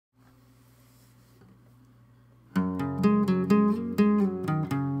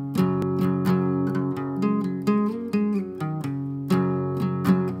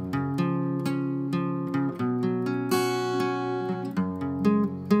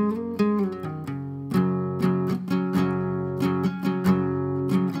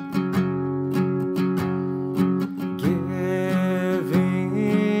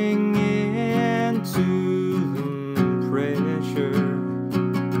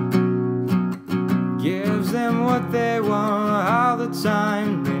what they want all the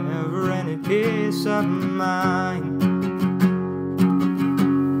time, never any peace of mind.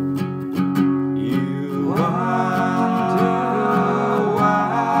 You wonder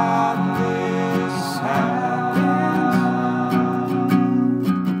why this happened.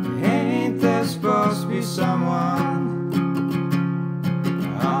 Ain't there supposed to be someone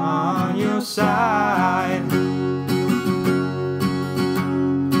on your side?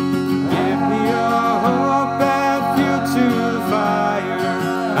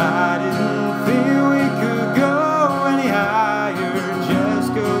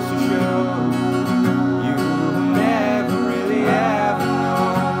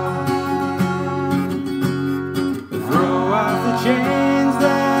 Chains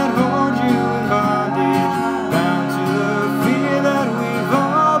that hold you in bondage, bound to the fear that we've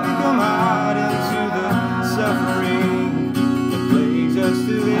all become hardened, to the suffering that plagues us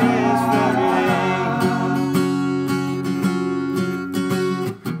to this very day.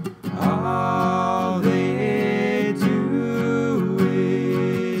 All they do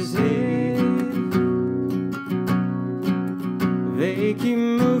is hit. They keep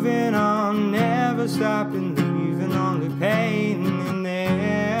moving on, never stopping, leaving only pain in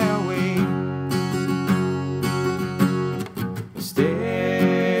their way.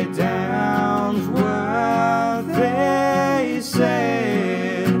 Stare down's what they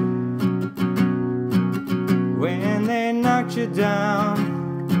said when they knocked you down,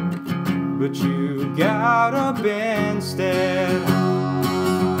 but you got up instead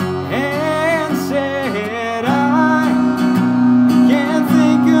and said, I can't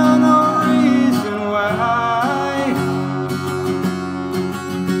think of no reason why.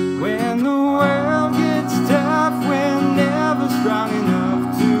 When the world gets tough, we're never strong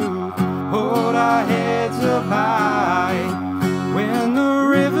enough to hold our heads up high. When the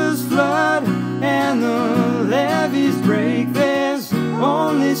rivers flood and the levees break, there's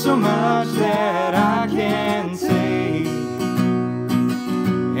only so much that I can say.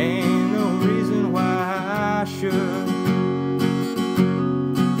 Ain't no reason why I should.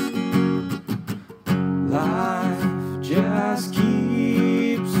 Life just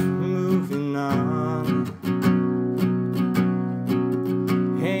keeps moving on.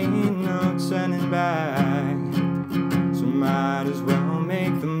 Ain't no turning back, so might as well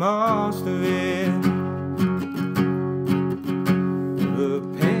make the most of it. The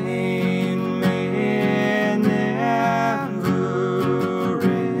pain may never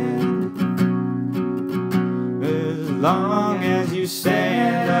end, as long as you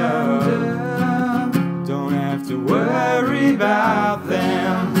stand up, don't have to worry about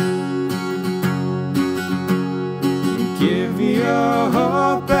them. Give me your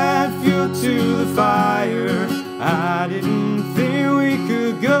hope, add fuel to the fire. I didn't think we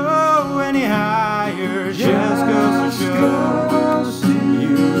could go any higher. Just goes to show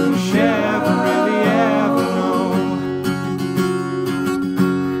you never really ever know.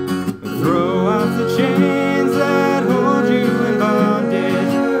 Throw off the chains that hold you in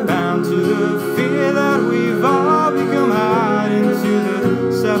bondage, bound to the fear that we've all become hardened, to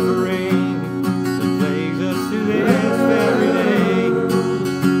the suffering that plagues us to this very day.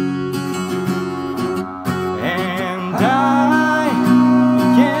 And I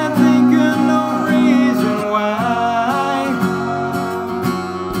can't think of no reason why.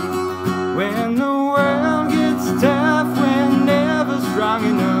 When the world gets tough, we're never strong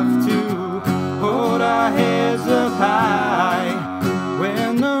enough to hold our heads up high.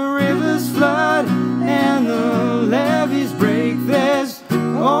 When the rivers flood and the levees break, there's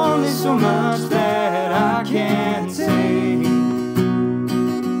only so much that I can't say.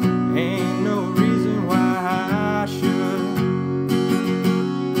 Ain't no reason why I should.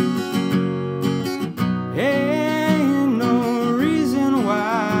 Ain't no reason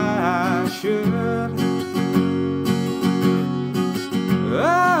why I should.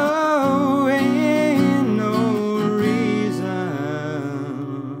 Oh, ain't no reason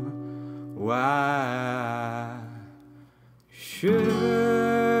why